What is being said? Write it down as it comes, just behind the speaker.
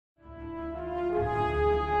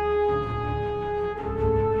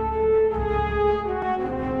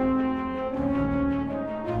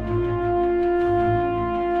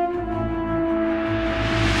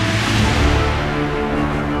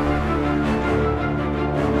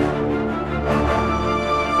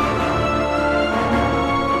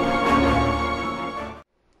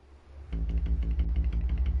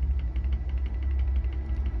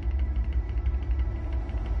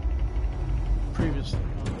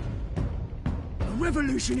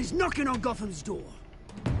revolution is knocking on Gotham's door.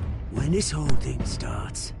 When this whole thing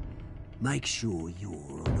starts, make sure you're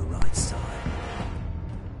on the right side.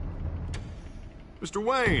 Mr.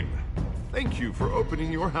 Wayne, thank you for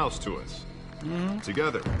opening your house to us.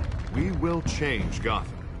 Together, we will change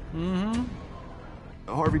Gotham.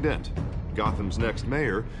 Harvey Dent, Gotham's next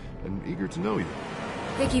mayor, and eager to know you.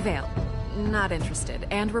 Vicky Vale, not interested,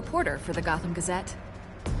 and reporter for the Gotham Gazette.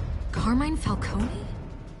 Carmine Falcone?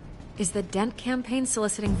 Is the Dent campaign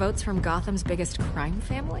soliciting votes from Gotham's biggest crime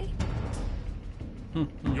family?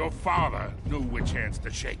 Your father knew which hands to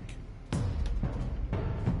shake.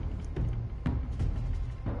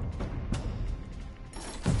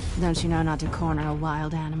 Don't you know not to corner a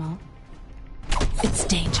wild animal? It's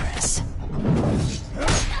dangerous.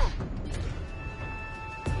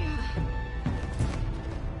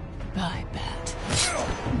 I bet.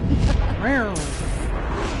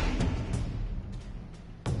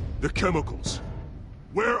 The chemicals.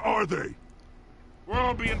 Where are they? We're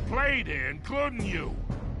all being played here, including you.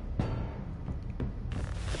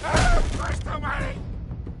 Christ almighty!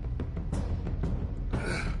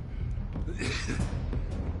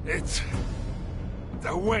 It's the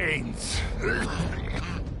Waynes.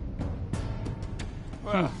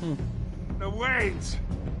 Well, the Waynes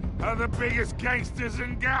are the biggest gangsters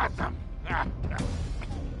in Gotham.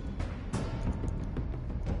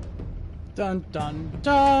 Dun dun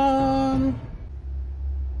dun.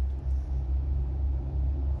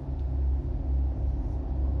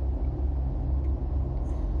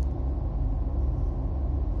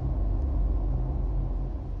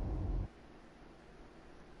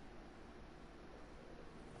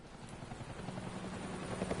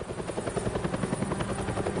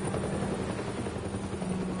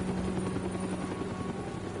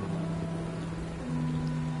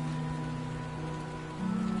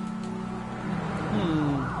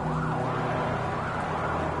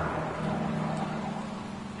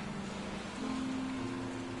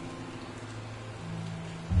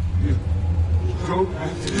 Don't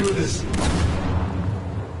have to do this.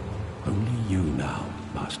 Only you now,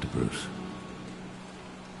 Master Bruce.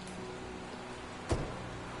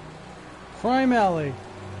 Crime Alley.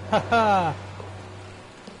 Haha.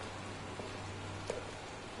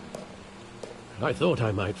 I thought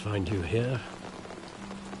I might find you here.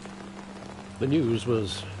 The news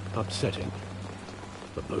was upsetting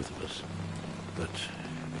for both of us. But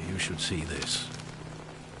you should see this.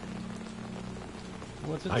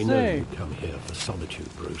 What's it I know say? you come here for solitude,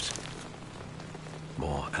 Bruce.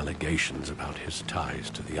 More allegations about his ties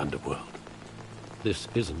to the underworld. This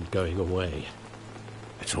isn't going away.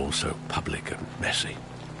 It's all so public and messy.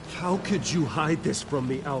 How could you hide this from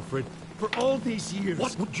me, Alfred? For all these years...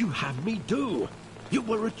 What would you have me do? You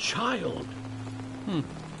were a child.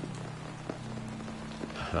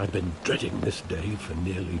 I've been dreading this day for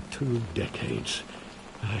nearly 2 decades.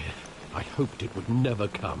 I hoped it would never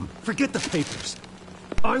come. Forget the papers.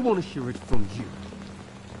 I want to hear it from you.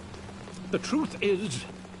 The truth is,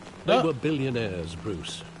 they were billionaires,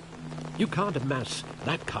 Bruce. You can't amass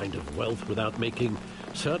that kind of wealth without making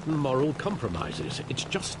certain moral compromises. It's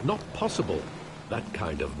just not possible. That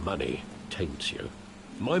kind of money taints you.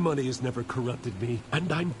 My money has never corrupted me.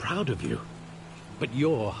 And I'm proud of you. But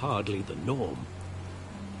you're hardly the norm.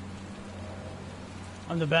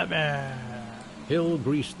 I'm the Batman. Hill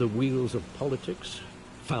greased the wheels of politics.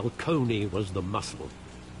 Falcone was the muscle.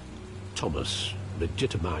 Thomas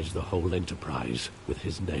legitimized the whole enterprise with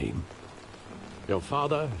his name. Your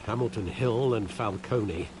father, Hamilton Hill, and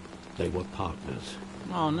Falcone, they were partners.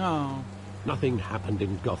 Oh no. Nothing happened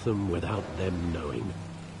in Gotham without them knowing.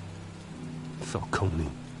 Falcone,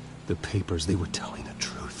 the papers, they were telling the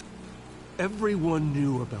truth. Everyone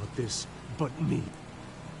knew about this but me.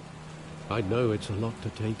 I know it's a lot to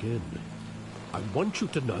take in. I want you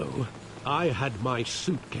to know I had my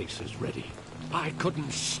suitcases ready. I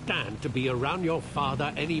couldn't stand to be around your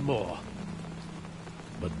father anymore.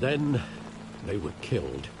 But then they were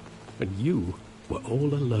killed, and you were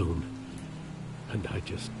all alone. And I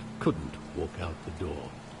just couldn't walk out the door.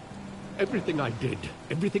 Everything I did,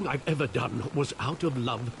 everything I've ever done, was out of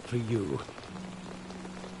love for you.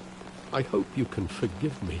 I hope you can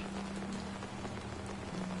forgive me.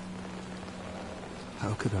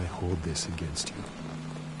 How could I hold this against you?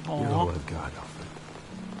 Aww. You're all I've got, Alfred.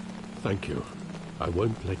 Thank you. I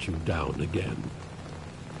won't let you down again.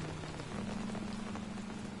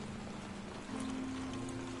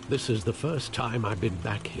 This is the first time I've been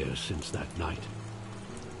back here since that night.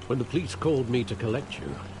 When the police called me to collect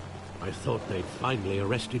you, I thought they'd finally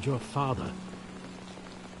arrested your father.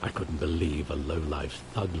 I couldn't believe a low-life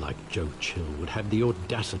thug like Joe Chill would have the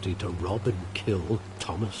audacity to rob and kill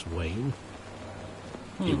Thomas Wayne.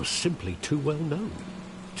 He was simply too well known.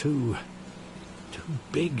 Too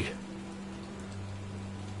big.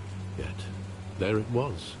 Yet, there it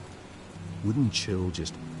was. Wouldn't Chill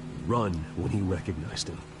just run when he recognized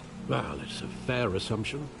him? Well, it's a fair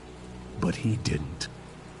assumption. But he didn't.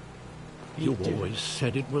 You always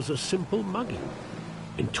said it was a simple mugging.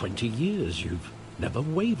 In 20 years, you've never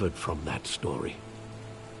wavered from that story.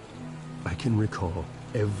 I can recall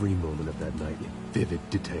every moment of that night in vivid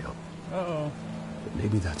detail. Uh-oh. But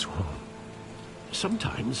maybe that's wrong.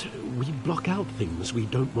 Sometimes we block out things we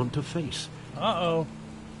don't want to face. Uh-oh.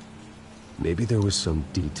 Maybe there was some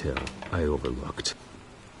detail I overlooked.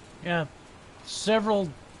 Yeah. Several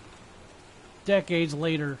decades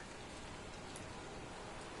later.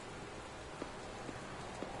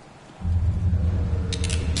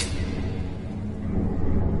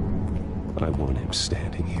 I want him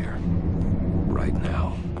standing here. Right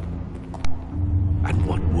now. And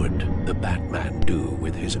what would the Batman do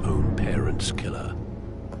with his own parents' killer?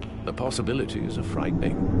 The possibilities are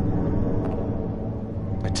frightening.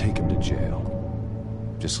 I take him to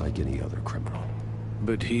jail. Just like any other criminal.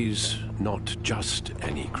 But he's not just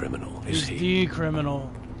any criminal, is he? He's the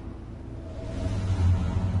criminal.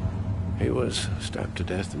 He was stabbed to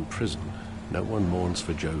death in prison. No one mourns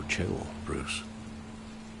for Joe Chill, Bruce.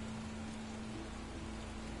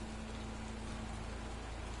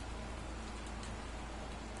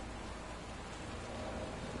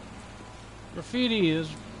 Graffiti is...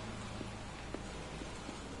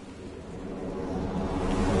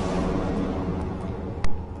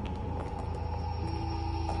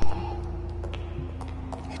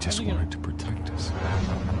 He just wanted to protect us.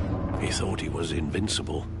 He thought he was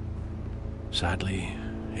invincible. Sadly,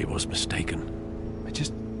 he was mistaken.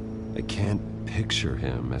 I can't picture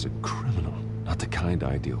him as a criminal. Not the kind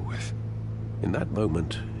I deal with. In that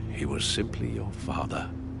moment, he was simply your father.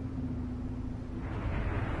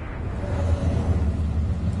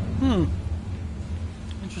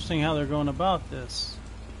 Interesting how they're going about this.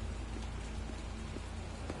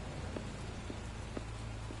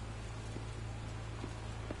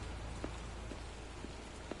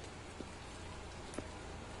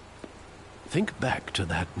 Think back to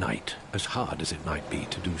that night, as hard as it might be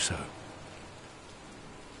to do so.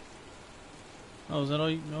 Oh, is that all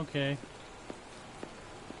you... Okay.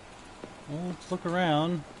 Well, let's look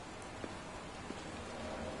around.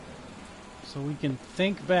 So we can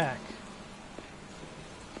think back.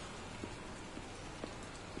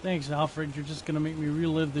 Thanks, Alfred. You're just gonna make me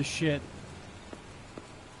relive this shit.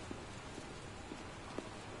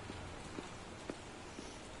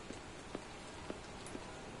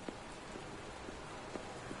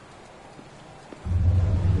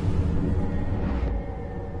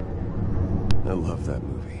 I love that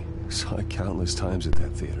movie. Saw it countless times at that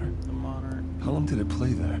theater. The Monarch. How long did it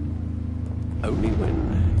play there? Only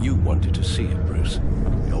when you wanted to see it, Bruce.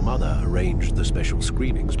 Your mother arranged the special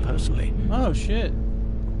screenings personally. Oh, shit.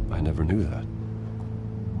 I never knew that.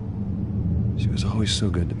 She was always so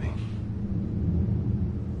good to me.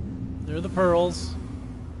 They're the pearls.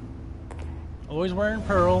 Always wearing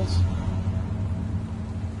pearls.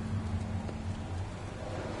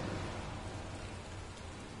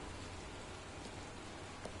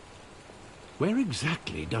 Where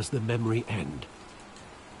exactly does the memory end?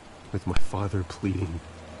 With my father pleading,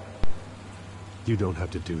 "You don't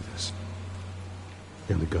have to do this."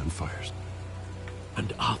 And the gun fires.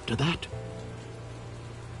 And after that?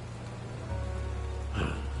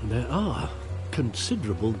 There are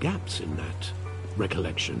considerable gaps in that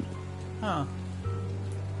recollection. Huh.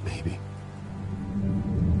 Maybe.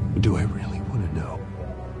 Do I really want to know?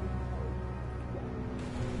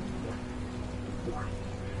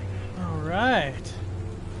 All right.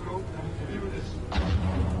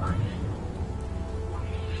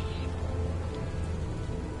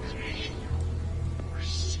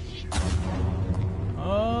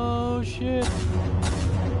 Oh, shit.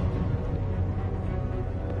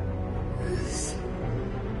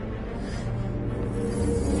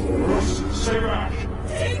 Stay back!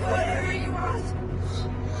 Take whatever you want.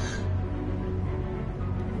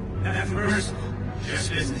 Nothing personal, just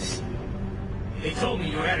business. They told me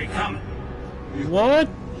you had it coming. What?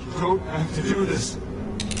 You don't have to do this.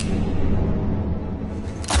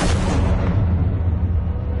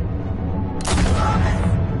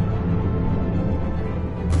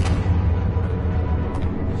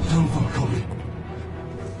 Don't fuck on me.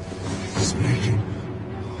 He's making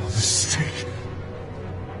all the steak.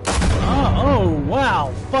 Oh,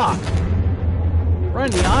 wow. Fuck.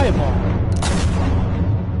 Right in the eyeball.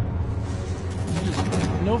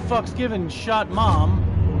 No fucks given, shot mom.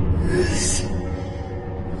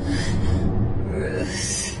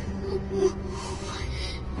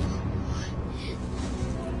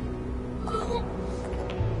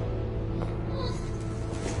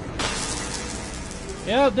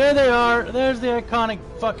 Yeah, there they are. There's the iconic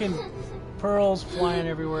fucking pearls flying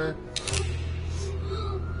everywhere. You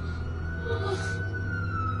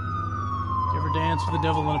ever dance with the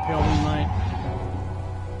devil in a pale moonlight?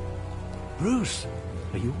 Bruce,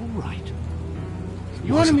 are you all right?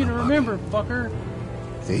 You wanted me to remember, fucker.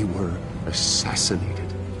 They were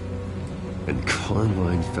assassinated. And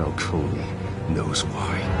Carmine Falcone knows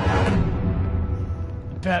why.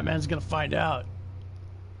 Batman's gonna find out.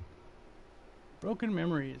 Broken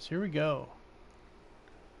Memories. Here we go.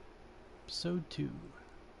 Episode 2.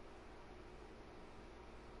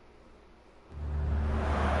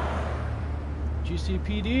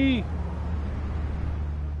 GCPD.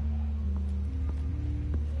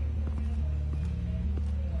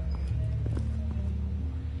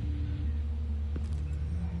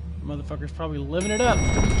 Motherfucker's probably living it up.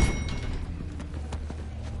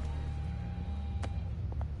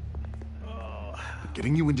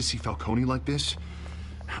 Getting you in to see Falcone like this?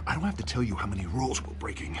 I don't have to tell you how many rules we're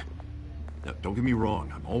breaking. Now, don't get me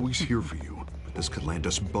wrong, I'm always here for you, but this could land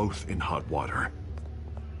us both in hot water.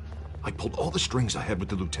 I pulled all the strings I had with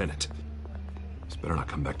the lieutenant. This better not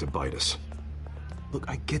come back to bite us. Look,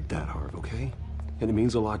 I get that, Harv, okay? And it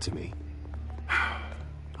means a lot to me.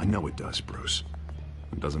 I know it does, Bruce.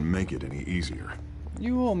 It doesn't make it any easier.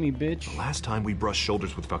 You owe me, bitch. The last time we brushed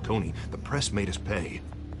shoulders with Falcone, the press made us pay.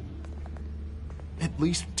 At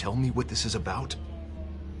least tell me what this is about.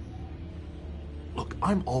 Look,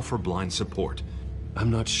 I'm all for blind support.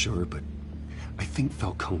 I'm not sure, but I think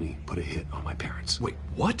Falcone put a hit on my parents. Wait,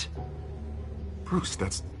 what? Bruce,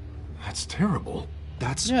 that's terrible.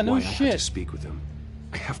 That's yeah, no why shit. I have to speak with him.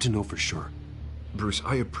 I have to know for sure. Bruce,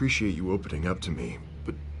 I appreciate you opening up to me,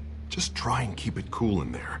 but just try and keep it cool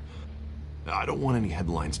in there. I don't want any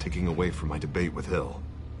headlines taking away from my debate with Hill.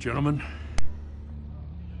 Gentlemen,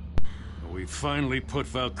 we finally put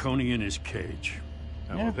Falcone in his cage.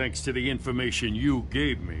 Yeah. Well, thanks to the information you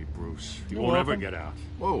gave me, Bruce. He You're won't ever welcome. get out.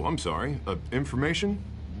 Whoa, I'm sorry. Information?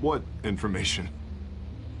 What information?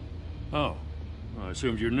 Oh, well, I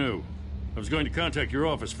assumed you knew. I was going to contact your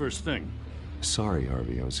office first thing. Sorry,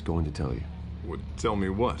 Harvey, I was going to tell you. Tell me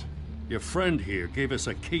what? Your friend here gave us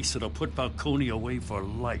a case that'll put Falcone away for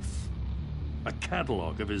life. A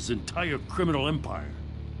catalog of his entire criminal empire.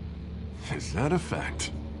 Is that a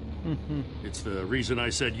fact? It's the reason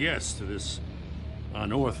I said yes to this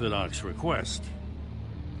unorthodox request.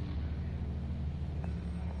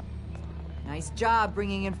 Nice job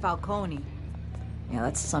bringing in Falcone. Yeah,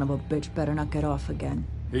 that son of a bitch better not get off again.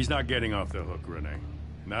 He's not getting off the hook, Renee.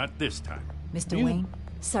 Not this time. Mr. Wayne,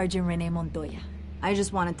 Sergeant Renee Montoya. I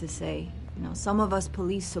just wanted to say, some of us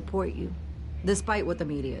police support you, despite what the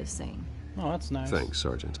media is saying. Oh, that's nice. Thanks,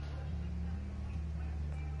 Sergeant.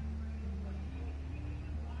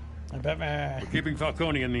 Batman. We're keeping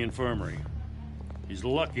Falcone in the infirmary. He's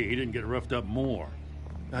lucky he didn't get roughed up more.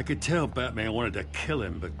 I could tell Batman wanted to kill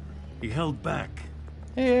him, but he held back.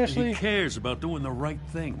 Hey, Ashley. He cares about doing the right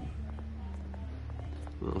thing.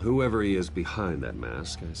 Well, whoever he is behind that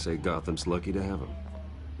mask, I say Gotham's lucky to have him.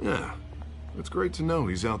 Yeah. It's great to know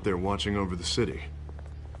he's out there watching over the city.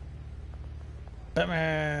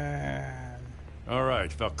 Batman. All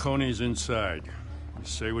right, Falcone's inside.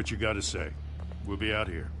 Just say what you gotta say. We'll be out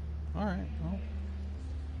here. All right, well,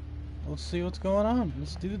 let's see what's going on.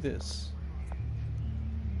 Let's do this.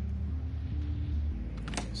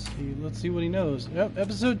 Let's see what he knows. Yep,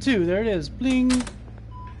 episode 2. There it is. Bling.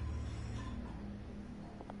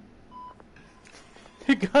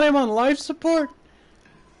 He got him on life support.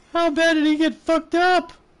 How bad did he get fucked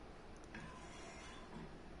up?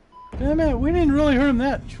 Damn it, we didn't really hurt him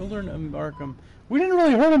that. Children of Arkham. We didn't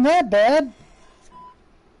really hurt him that bad.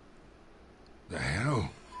 The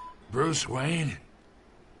hell? Bruce Wayne?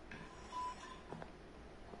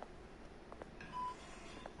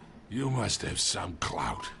 You must have some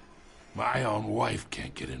clout. My own wife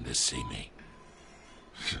can't get in to see me.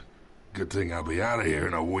 Good thing I'll be out of here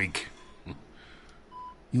in a week.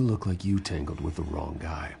 You look like you tangled with the wrong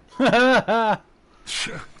guy.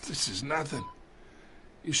 This is nothing.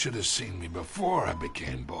 You should have seen me before I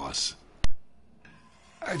became boss.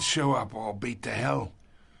 I'd show up all beat to hell.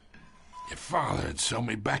 Your father'd sew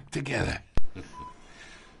me back together.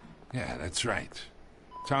 Yeah, that's right.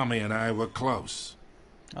 Tommy and I were close.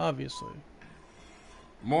 Obviously.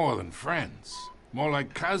 More than friends. More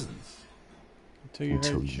like cousins.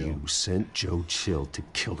 Until you sent Joe Chill to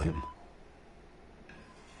kill him.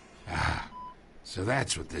 Ah, so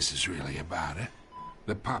that's what this is really about, eh?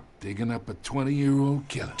 The pup digging up a 20-year-old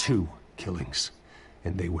killer. 2 killings,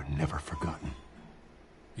 and they were never forgotten.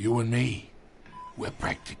 You and me, we're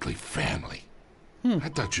practically family. I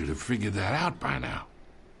thought you'd have figured that out by now.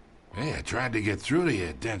 Hey, I tried to get through to you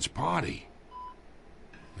at Dent's party.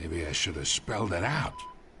 Maybe I should have spelled it out.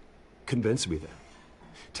 Convince me then.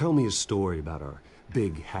 Tell me a story about our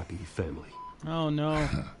big, happy family. Oh, no.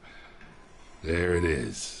 There it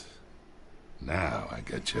is. Now I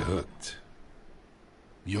got you hooked.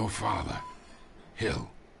 Your father,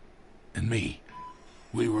 Hill, and me,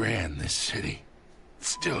 we ran this city.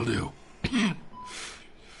 Still do. God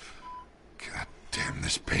damn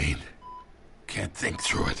this pain. Can't think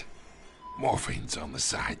through it. Morphine's on the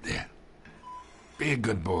side there. Be a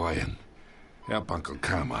good boy and help Uncle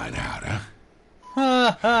Carmine out, huh?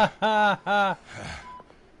 Ha ha ha ha.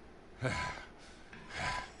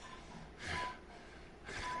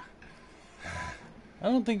 I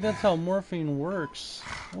don't think that's how morphine works.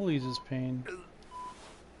 We'll ease his pain.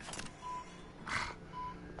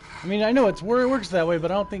 I mean, I know it works that way, but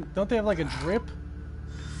I don't think... Don't they have like a drip?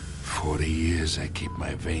 40 years I keep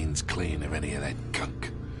my veins clean of any of that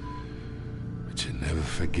gunk. But you never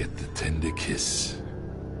forget the tender kiss.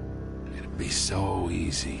 It'd be so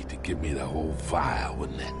easy to give me the whole vial,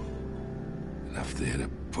 wouldn't it? Enough there to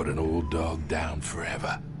put an old dog down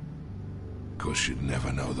forever. Of course, you'd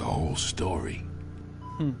never know the whole story.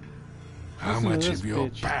 How Listen to much this of your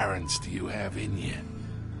bitch. parents do you have in you?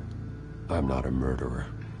 I'm not a murderer.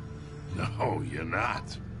 No, you're not.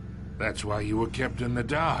 That's why you were kept in the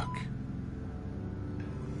dark.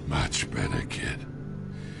 Much better, kid.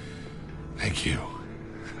 Thank you.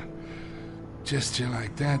 Gesture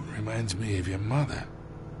like that reminds me of your mother.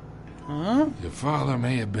 Huh? Your father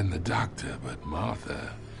may have been the doctor, but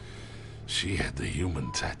Martha, she had the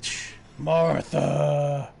human touch.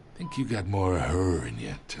 Martha. Think you got more of her in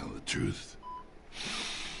you, tell the truth.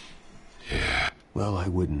 Yeah. Well, I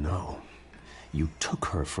wouldn't know. You took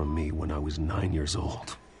her from me when I was 9 years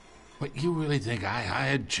old. What, you really think I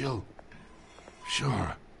hired Chill?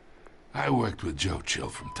 Sure. I worked with Joe Chill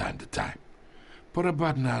from time to time. Put a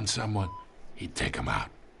button on someone, he'd take him out.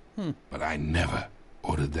 But I never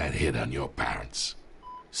ordered that hit on your parents.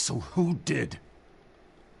 So who did?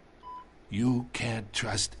 You can't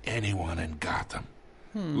trust anyone in Gotham.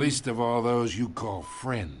 Least of all those you call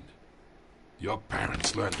friend. Your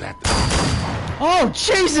parents learned that. Oh,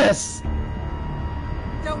 Jesus!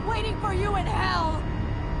 They're waiting for you in hell!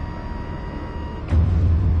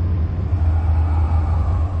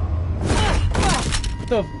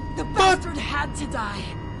 The fuck? bastard had to die.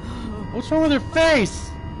 What's wrong with her face?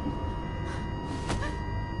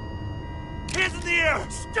 Hands in the air!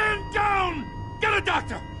 Stand down! Get a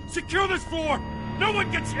doctor! Secure this floor! No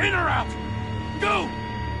one gets in or out! Go!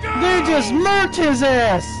 Go! They just murked his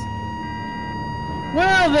ass!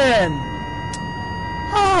 Well then!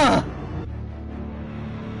 Huh!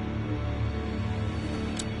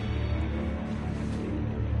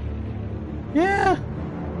 Yeah?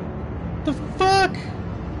 The fuck?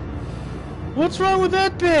 What's wrong with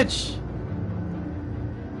that bitch?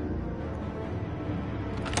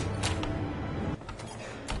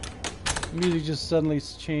 Music just suddenly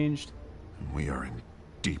changed. We are in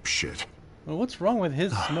deep shit. Well, what's wrong with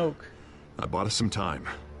his smoke? I bought us some time,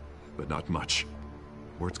 but not much.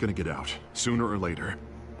 Word's gonna get out, sooner or later.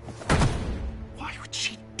 Why would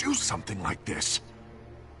she do something like this?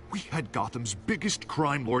 We had Gotham's biggest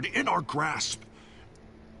crime lord in our grasp.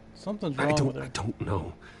 Something's wrong with her. I don't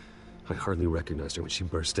know. I hardly recognized her when she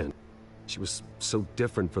burst in. She was so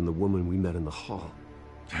different from the woman we met in the hall.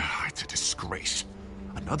 It's a disgrace.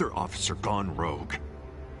 Another officer gone rogue.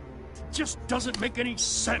 Just doesn't make any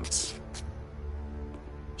sense.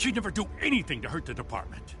 She'd never do anything to hurt the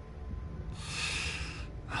department.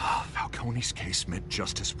 Falcone's case meant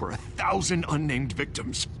justice for 1,000 unnamed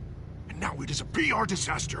victims. And now it is a PR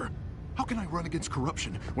disaster. How can I run against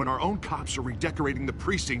corruption when our own cops are redecorating the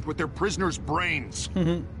precinct with their prisoners' brains?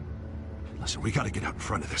 Listen, we gotta get out in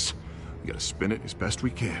front of this. We gotta spin it as best we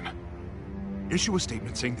can. Issue a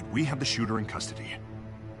statement saying that we have the shooter in custody.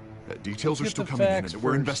 Details are Get still the coming in facts and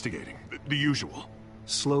we're first. investigating. The usual.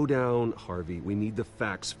 Slow down, Harvey. We need the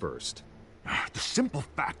facts first. The simple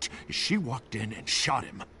fact is she walked in and shot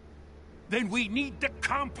him. Then we need the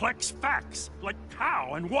complex facts, like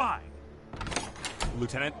how and why.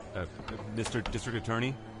 Lieutenant, Mr. District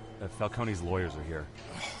Attorney, Falcone's lawyers are here.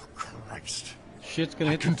 Oh, Christ. Shit's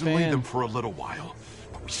gonna I hit can the delay fan. them for a little while,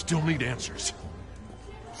 but we still need answers.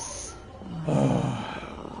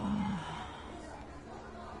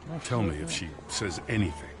 Tell me if she says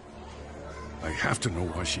anything. I have to know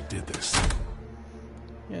why she did this.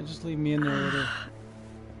 Yeah, just leave me in there with her.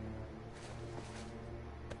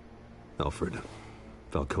 Alfred,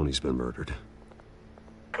 Falcone's been murdered.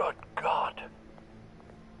 Good God.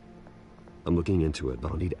 I'm looking into it,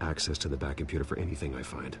 but I'll need access to the back computer for anything I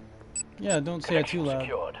find. Yeah, don't say it too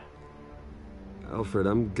loud. Alfred,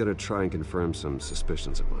 I'm gonna try and confirm some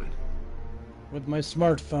suspicions of mine. With my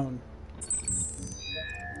smartphone.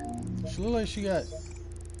 She looked like she got...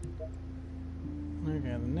 Okay,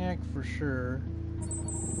 the neck for sure.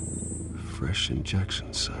 Fresh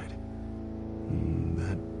injection site.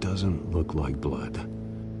 That doesn't look like blood.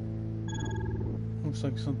 Looks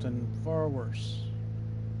like something far worse.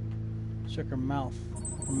 Check her mouth.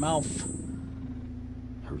 Her mouth.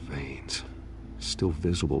 Her veins. Still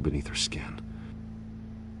visible beneath her skin.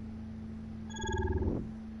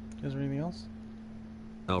 Is there anything else?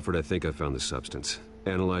 Alfred, I think I found the substance.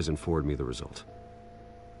 Analyze and forward me the result.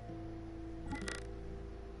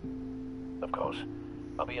 Of course.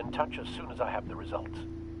 I'll be in touch as soon as I have the results.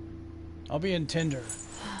 I'll be in Tinder.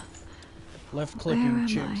 Left-clicking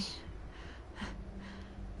chicks.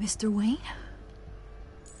 Mr. Wayne?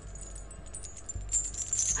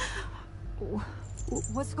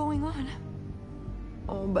 What's going on?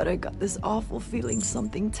 Oh, but I got this awful feeling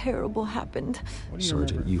something terrible happened.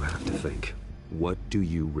 Sergeant, you have to think. What do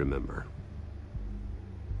you remember?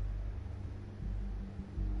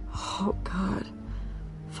 Oh, God.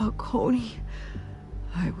 Falcone.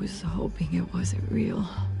 I was hoping it wasn't real.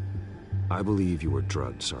 I believe you were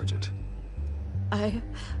drugged, Sergeant.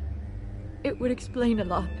 It would explain a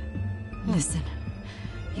lot. Listen,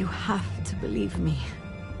 you have to believe me.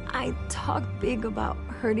 I talk big about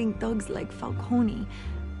hurting thugs like Falcone,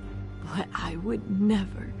 but I would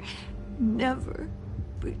never, never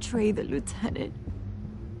betray the lieutenant.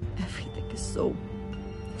 Everything is so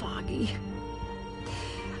foggy.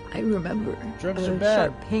 I remember drugs are a bad.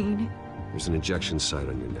 sharp pain. There's an injection site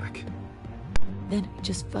on your neck. Then I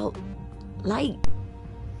just felt light,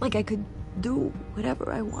 like I could do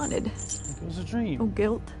whatever I wanted. It was a dream. No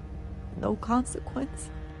guilt, no consequence.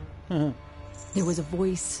 There was a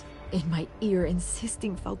voice in my ear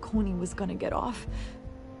insisting Falcone was gonna get off.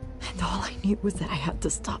 And all I knew was that I had to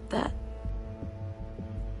stop that.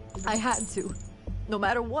 I had to, no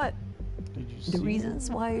matter what. The reasons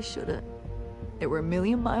why I shouldn't, they were a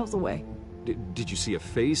million miles away. Did you see a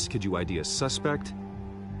face? Could you ID a suspect?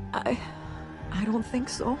 I don't think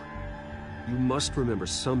so. You must remember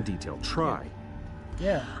some detail. Try.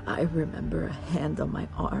 Yeah. I remember a hand on my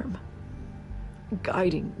arm,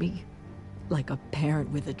 guiding me like a parent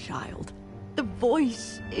with a child. The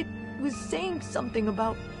voice, it was saying something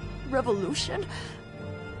about revolution.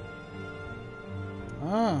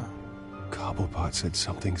 Ah. Cobblepot said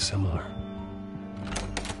something similar.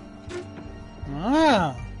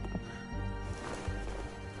 Ah.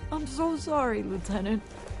 I'm so sorry, Lieutenant.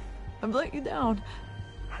 I've let you down.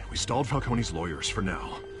 We stalled Falcone's lawyers for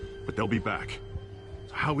now, but they'll be back.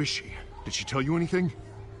 So how is she? Did she tell you anything?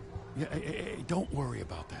 Yeah, hey, don't worry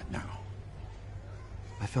about that now.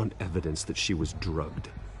 I found evidence that she was drugged.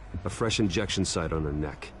 A fresh injection site on her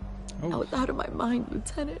neck. I was out of my mind,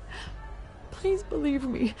 Lieutenant. Please believe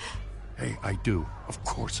me. Hey, I do. Of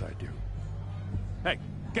course I do. Hey,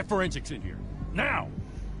 get forensics in here. Now!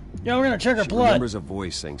 Yeah, we're gonna check her She blood. remembers a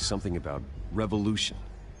voice saying something about revolution.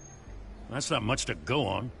 That's not much to go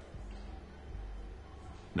on.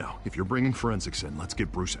 Now, if you're bringing forensics in, let's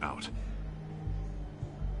get Bruce out.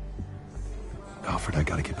 Alfred, I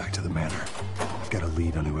gotta get back to the manor. I've got a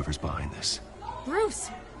lead on whoever's behind this. Bruce!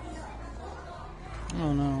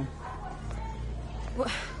 Oh no.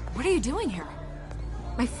 What are you doing here?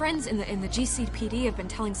 My friends in the GCPD have been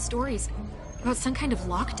telling stories about some kind of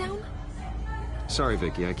lockdown? Sorry,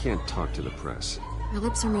 Vicky, I can't talk to the press. Your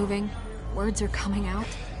lips are moving. Words are coming out.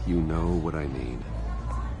 You know what I mean.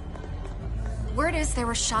 Word is there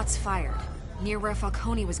were shots fired near where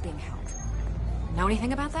Falcone was being held. Know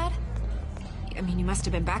anything about that? I mean, you must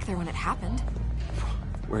have been back there when it happened.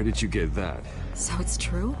 Where did you get that? So it's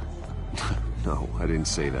true? No, I didn't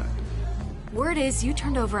say that. Word is you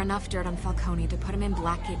turned over enough dirt on Falcone to put him in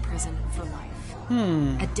Blackgate Prison for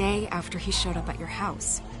life. A day after he showed up at your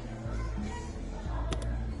house.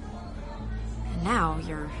 And now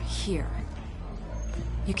you're here.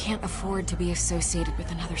 You can't afford to be associated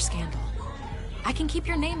with another scandal. I can keep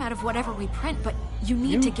your name out of whatever we print, but you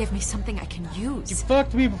need to give me something I can use. You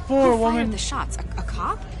fucked me before, Who woman. fired the shots? A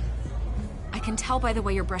cop? I can tell by the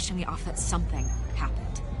way you're brushing me off that something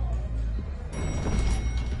happened.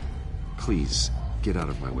 Please, get out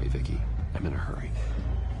of my way, Vicky. I'm in a hurry.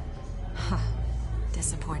 Huh.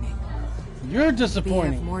 Disappointing. You're You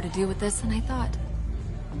disappointing. have more to do with this than I thought.